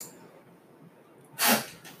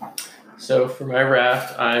So for my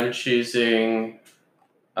raft, I'm choosing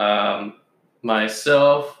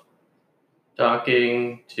myself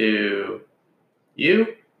talking to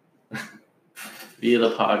you via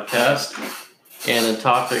the podcast, and a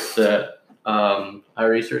topic that I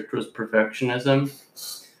researched was perfectionism.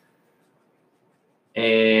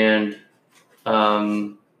 And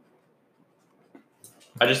I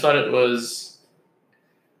just thought it was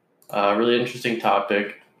a really interesting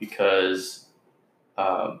topic because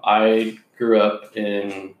I grew up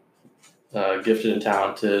in gifted and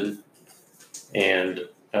talented, and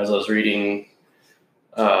as I was reading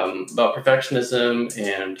about perfectionism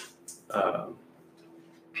and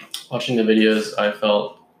watching the videos, I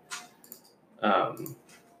felt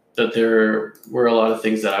that there were a lot of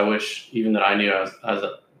things that I wish even that I knew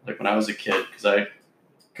like when I was a kid, because I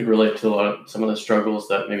could relate to some of the struggles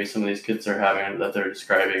that maybe some of these kids are having that they're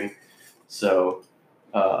describing. So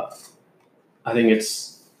I think it's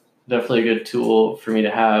definitely a good tool for me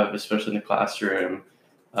to have, especially in the classroom,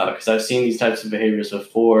 because I've seen these types of behaviors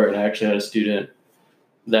before, and I actually had a student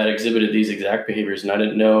that exhibited these exact behaviors, and I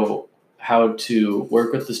didn't know how to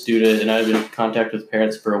work with the student, and I've been in contact with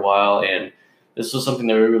parents for a while, and this was something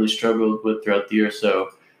that we really struggled with throughout the year.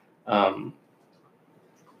 So I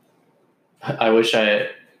wish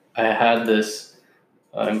I had this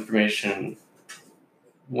information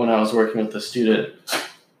when I was working with the student.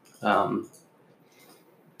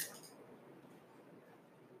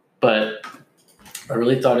 But I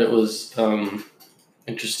really thought it was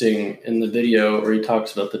interesting in the video where he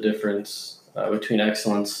talks about the difference between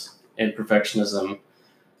excellence and perfectionism,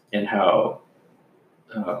 and how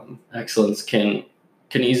excellence can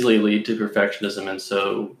easily lead to perfectionism. And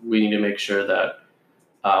so we need to make sure that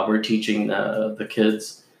we're teaching the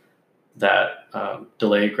kids that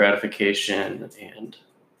delayed gratification, and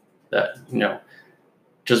that,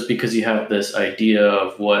 just because you have this idea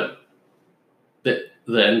of what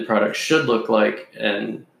the end product should look like,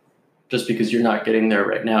 and just because you're not getting there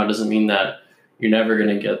right now doesn't mean that you're never going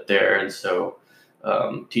to get there. And so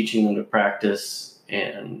teaching them to practice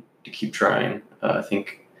and to keep trying, I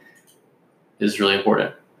think, is really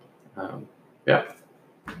important. Yeah.